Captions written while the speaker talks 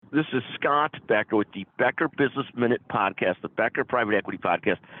This is Scott Becker with the Becker Business Minute Podcast, the Becker Private Equity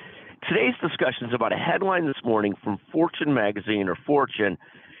Podcast. Today's discussion is about a headline this morning from Fortune magazine or Fortune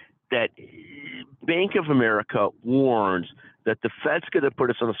that Bank of America warns that the Fed's going to put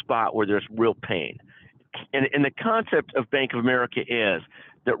us on a spot where there's real pain. And the concept of Bank of America is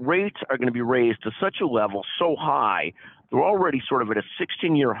that rates are going to be raised to such a level so high, they're already sort of at a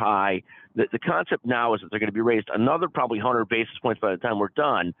 16-year high. The concept now is that they're going to be raised another probably 100 basis points by the time we're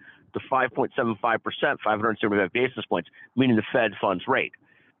done to 5.75%, 575 basis points, meaning the Fed funds rate.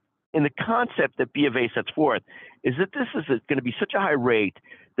 And the concept that B of A sets forth is that this is going to be such a high rate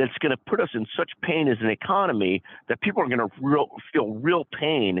that's going to put us in such pain as an economy that people are going to feel real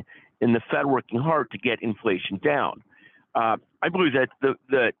pain in the Fed working hard to get inflation down. I believe that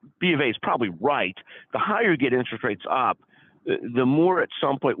the B of A is probably right. The higher you get interest rates up, the more at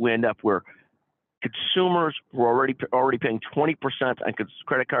some point we end up where consumers were already paying 20% on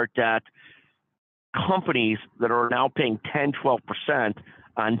credit card debt, companies that are now paying 10, 12%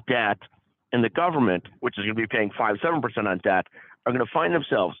 on debt, and the government, which is going to be paying 5, 7% on debt, are going to find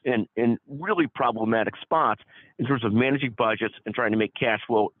themselves in really problematic spots in terms of managing budgets and trying to make cash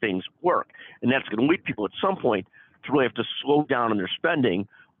flow things work. And that's going to lead people at some point to really have to slow down on their spending,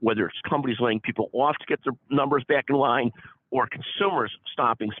 whether it's companies laying people off to get their numbers back in line or consumers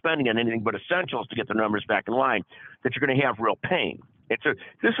stopping spending on anything but essentials to get their numbers back in line, that you're going to have real pain. And so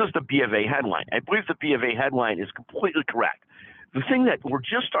this is the B of A headline. I believe the B of A headline is completely correct. The thing that we're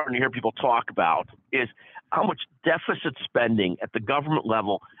just starting to hear people talk about is how much deficit spending at the government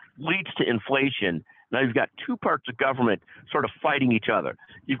level leads to inflation. Now you've got two parts of government sort of fighting each other.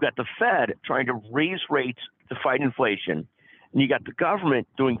 You've got the Fed trying to raise rates to fight inflation, and you got the government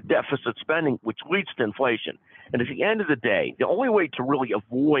doing deficit spending, which leads to inflation. And at the end of the day, the only way to really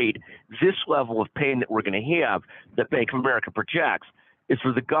avoid this level of pain that we're going to have that Bank of America projects is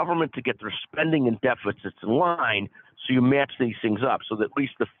for the government to get their spending and deficits in line, so you match these things up so that at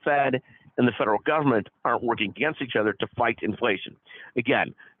least the Fed and the federal government aren't working against each other to fight inflation.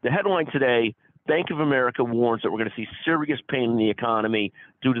 Again, the headline today, Bank of America warns that we're going to see serious pain in the economy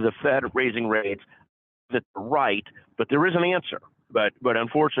due to the Fed raising rates. That's right, but there is an answer. But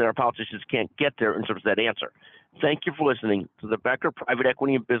unfortunately, our politicians can't get there in terms of that answer. Thank you for listening to the Becker Private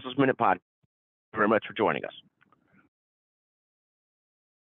Equity and Business Minute Podcast. Thank you very much for joining us.